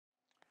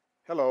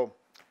Hello,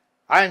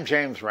 I'm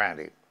James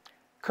Randi.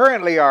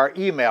 Currently our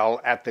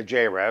email at the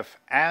JREF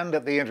and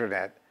at the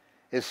internet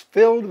is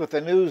filled with the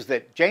news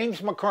that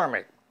James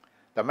McCormick,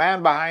 the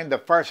man behind the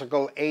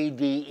farcical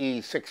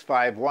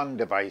ADE651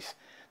 device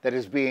that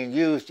is being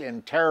used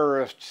in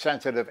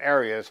terrorist-sensitive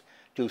areas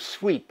to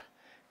sweep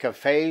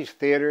cafes,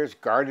 theaters,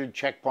 guarded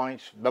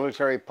checkpoints,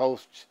 military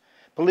posts,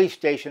 police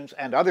stations,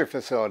 and other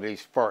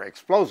facilities for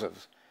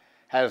explosives,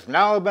 has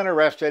now been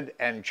arrested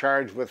and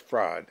charged with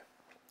fraud.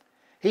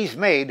 He's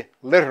made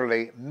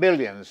literally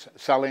millions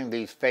selling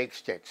these fake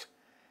sticks,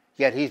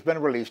 yet he's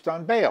been released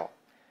on bail.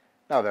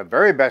 Now, the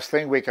very best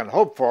thing we can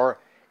hope for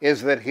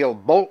is that he'll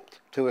bolt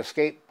to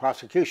escape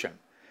prosecution,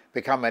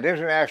 become an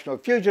international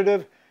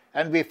fugitive,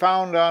 and be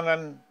found on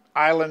an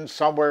island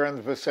somewhere in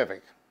the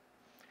Pacific.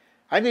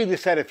 I need to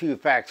set a few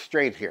facts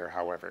straight here,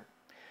 however.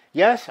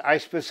 Yes, I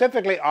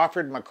specifically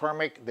offered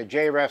McCormick the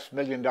JREF's $1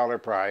 million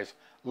prize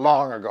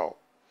long ago.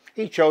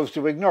 He chose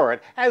to ignore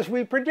it, as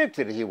we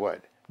predicted he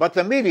would. But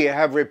the media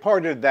have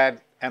reported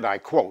that, and I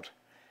quote,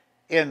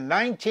 "In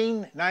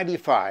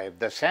 1995,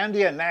 the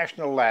Sandia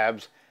National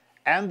Labs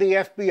and the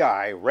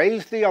FBI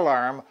raised the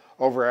alarm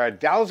over a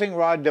dowsing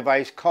rod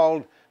device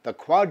called the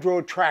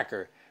Quadro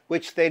tracker,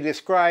 which they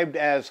described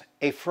as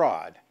a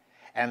fraud,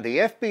 and the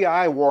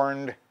FBI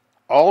warned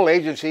all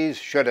agencies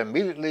should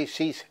immediately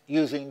cease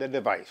using the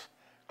device."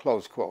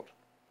 Close quote.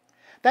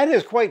 That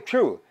is quite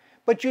true,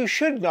 but you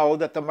should know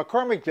that the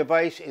McCormick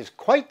device is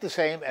quite the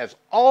same as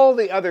all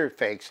the other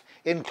fakes,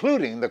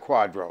 including the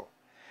Quadro.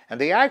 And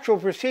the actual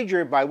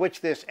procedure by which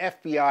this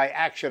FBI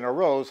action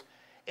arose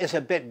is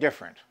a bit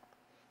different.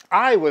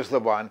 I was the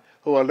one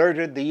who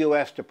alerted the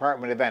U.S.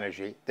 Department of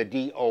Energy, the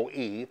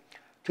DOE,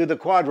 to the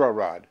Quadro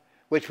rod,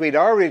 which we'd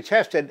already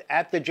tested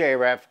at the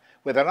JREF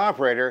with an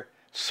operator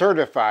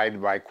certified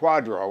by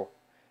Quadro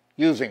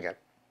using it.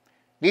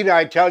 Need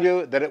I tell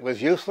you that it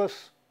was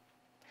useless?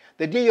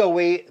 The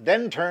DOE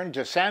then turned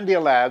to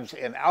Sandia Labs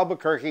in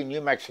Albuquerque,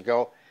 New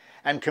Mexico,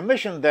 and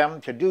commissioned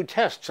them to do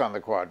tests on the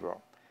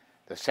Quadro.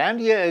 The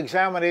Sandia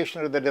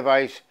examination of the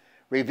device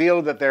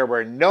revealed that there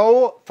were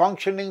no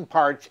functioning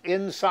parts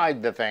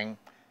inside the thing,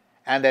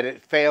 and that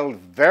it failed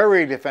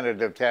very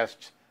definitive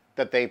tests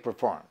that they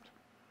performed.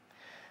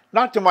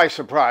 Not to my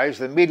surprise,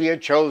 the media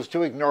chose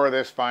to ignore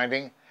this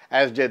finding,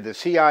 as did the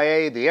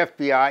CIA, the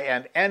FBI,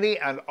 and any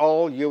and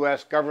all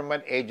U.S.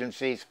 government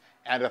agencies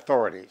and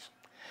authorities.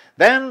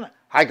 Then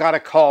I got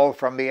a call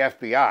from the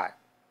FBI.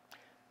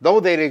 Though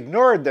they'd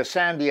ignored the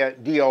Sandia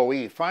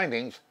DOE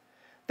findings,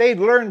 they'd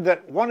learned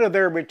that one of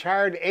their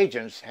retired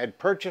agents had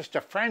purchased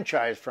a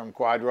franchise from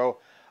Quadro,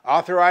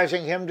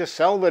 authorizing him to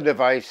sell the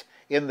device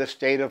in the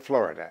state of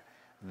Florida.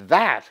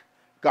 That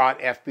got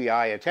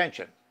FBI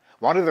attention.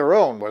 One of their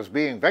own was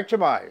being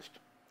victimized.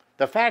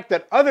 The fact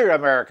that other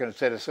American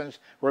citizens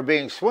were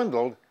being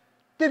swindled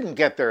didn't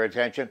get their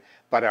attention,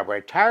 but a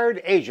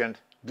retired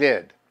agent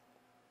did.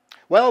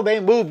 Well, they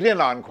moved in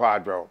on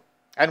Quadro,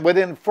 and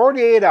within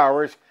 48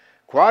 hours,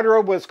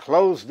 Quadro was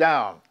closed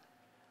down.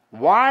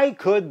 Why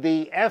could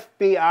the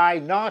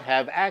FBI not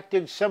have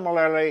acted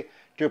similarly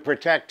to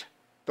protect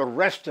the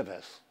rest of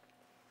us?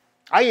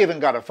 I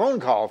even got a phone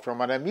call from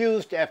an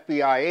amused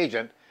FBI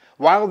agent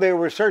while they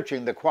were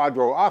searching the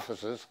Quadro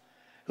offices,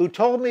 who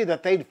told me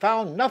that they'd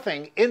found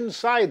nothing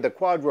inside the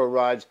Quadro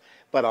rods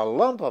but a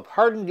lump of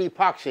hardened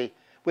epoxy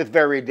with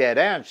very dead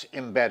ants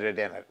embedded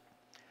in it.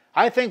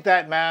 I think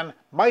that man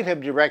might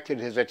have directed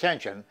his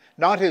attention,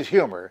 not his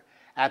humor,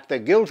 at the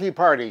guilty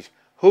parties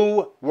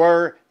who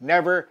were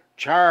never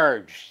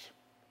charged.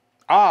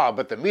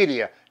 But the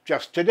media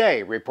just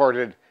today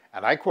reported,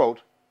 and I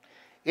quote,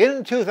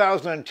 "In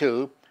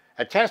 2002,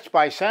 a test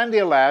by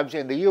Sandia Labs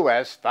in the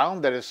U.S.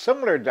 found that a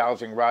similar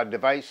dowsing rod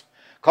device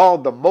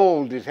called the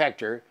mole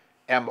detector,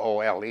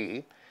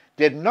 MOLE,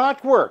 did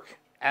not work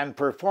and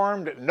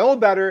performed no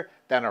better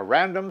than a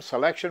random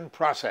selection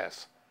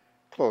process."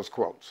 Close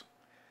quotes.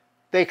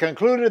 They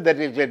concluded that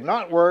it did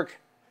not work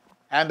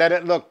and that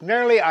it looked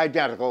nearly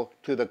identical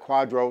to the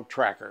Quadro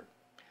tracker.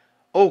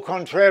 Au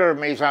contraire,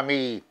 mes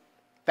amis,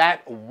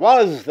 that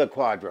was the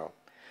Quadro.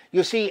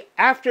 You see,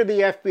 after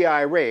the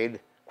FBI raid,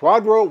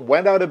 Quadro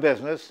went out of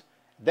business,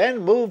 then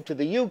moved to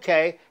the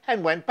UK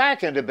and went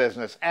back into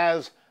business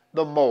as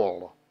the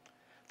Mole.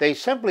 They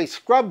simply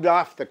scrubbed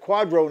off the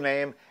Quadro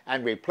name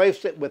and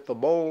replaced it with the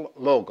Mole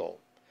logo.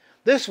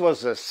 This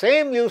was the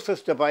same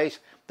useless device,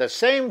 the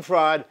same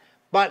fraud,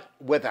 but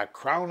with a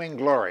crowning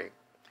glory.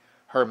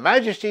 Her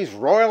Majesty's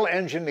Royal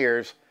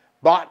Engineers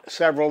bought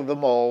several of the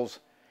moles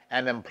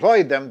and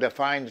employed them to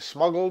find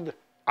smuggled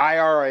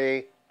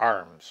IRA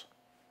arms.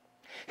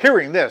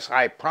 Hearing this,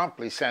 I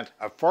promptly sent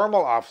a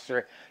formal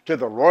officer to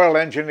the Royal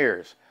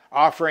Engineers,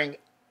 offering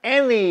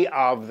any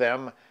of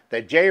them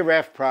the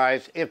JREF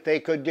prize if they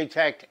could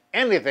detect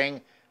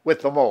anything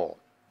with the mole.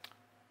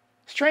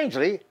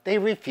 Strangely, they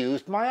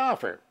refused my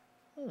offer.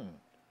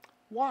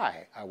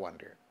 Why, I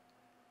wonder?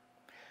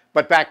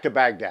 But back to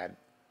Baghdad.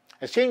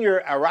 A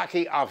senior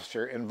Iraqi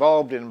officer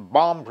involved in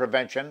bomb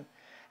prevention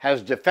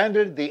has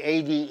defended the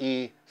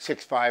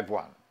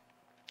ADE651.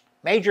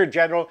 Major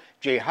General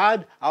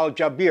Jihad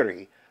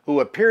al-Jabiri who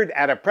appeared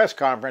at a press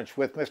conference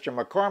with Mr.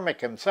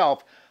 McCormick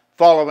himself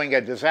following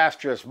a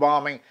disastrous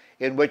bombing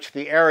in which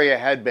the area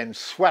had been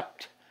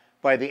swept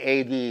by the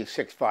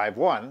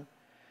ADE651,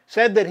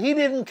 said that he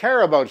didn't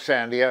care about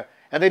Sandia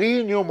and that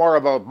he knew more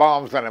about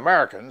bombs than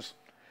Americans.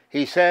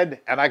 He said,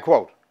 and I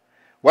quote,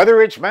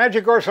 "Whether it's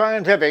magic or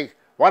scientific,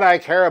 what I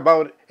care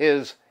about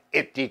is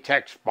it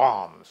detects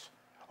bombs."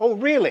 Oh,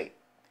 really?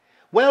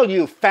 Well,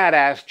 you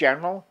fat-ass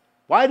general,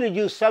 why did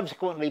you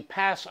subsequently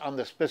pass on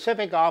the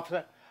specific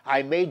offer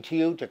I made to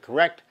you to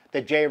correct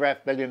the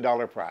JREF $1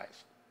 billion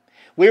prize?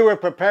 We were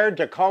prepared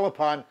to call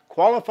upon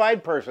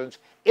qualified persons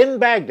in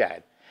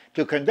Baghdad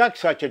to conduct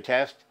such a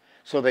test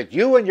so that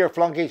you and your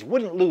flunkies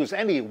wouldn't lose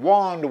any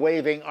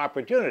wand-waving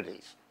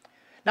opportunities.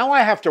 Now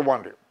I have to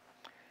wonder,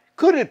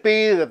 could it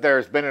be that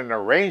there's been an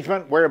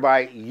arrangement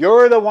whereby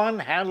you're the one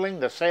handling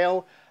the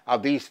sale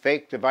of these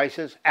fake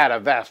devices at a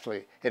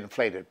vastly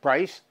inflated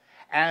price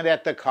and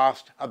at the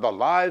cost of the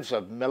lives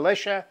of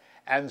militia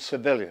and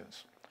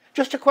civilians?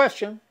 Just a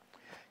question.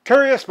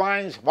 Curious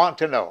minds want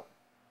to know.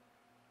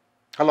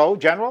 Hello,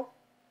 General?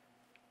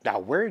 Now,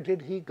 where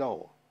did he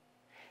go?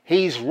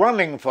 He's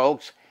running,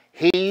 folks.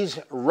 He's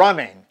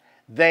running.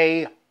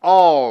 They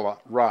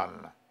all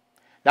run.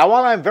 Now,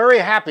 while I'm very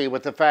happy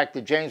with the fact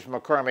that James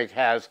McCormick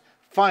has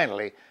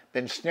finally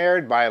been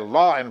snared by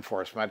law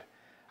enforcement,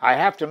 I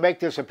have to make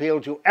this appeal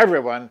to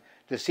everyone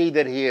to see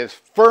that he is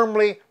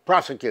firmly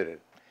prosecuted.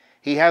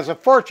 He has a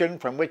fortune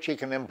from which he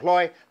can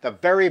employ the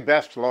very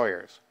best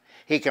lawyers.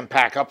 He can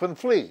pack up and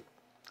flee.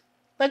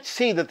 Let's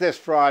see that this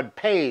fraud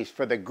pays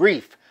for the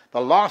grief,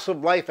 the loss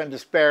of life and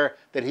despair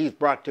that he's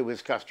brought to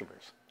his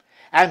customers.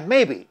 And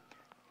maybe,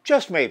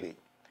 just maybe,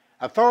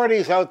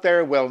 authorities out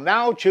there will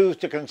now choose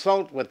to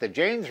consult with the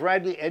James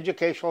Randi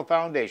Educational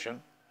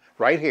Foundation,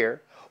 right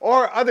here,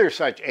 or other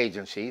such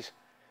agencies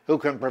who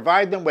can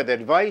provide them with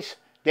advice,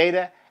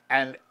 data,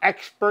 and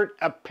expert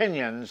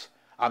opinions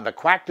on the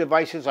quack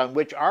devices on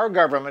which our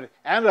government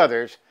and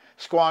others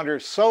squander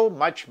so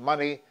much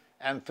money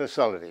and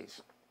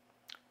facilities.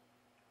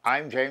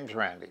 I'm James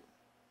Randi.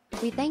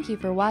 We thank you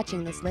for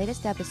watching this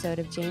latest episode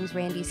of James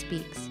Randi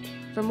Speaks.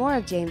 For more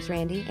of James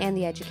Randi and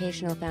the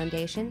Educational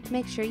Foundation,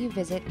 make sure you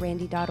visit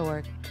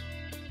randi.org.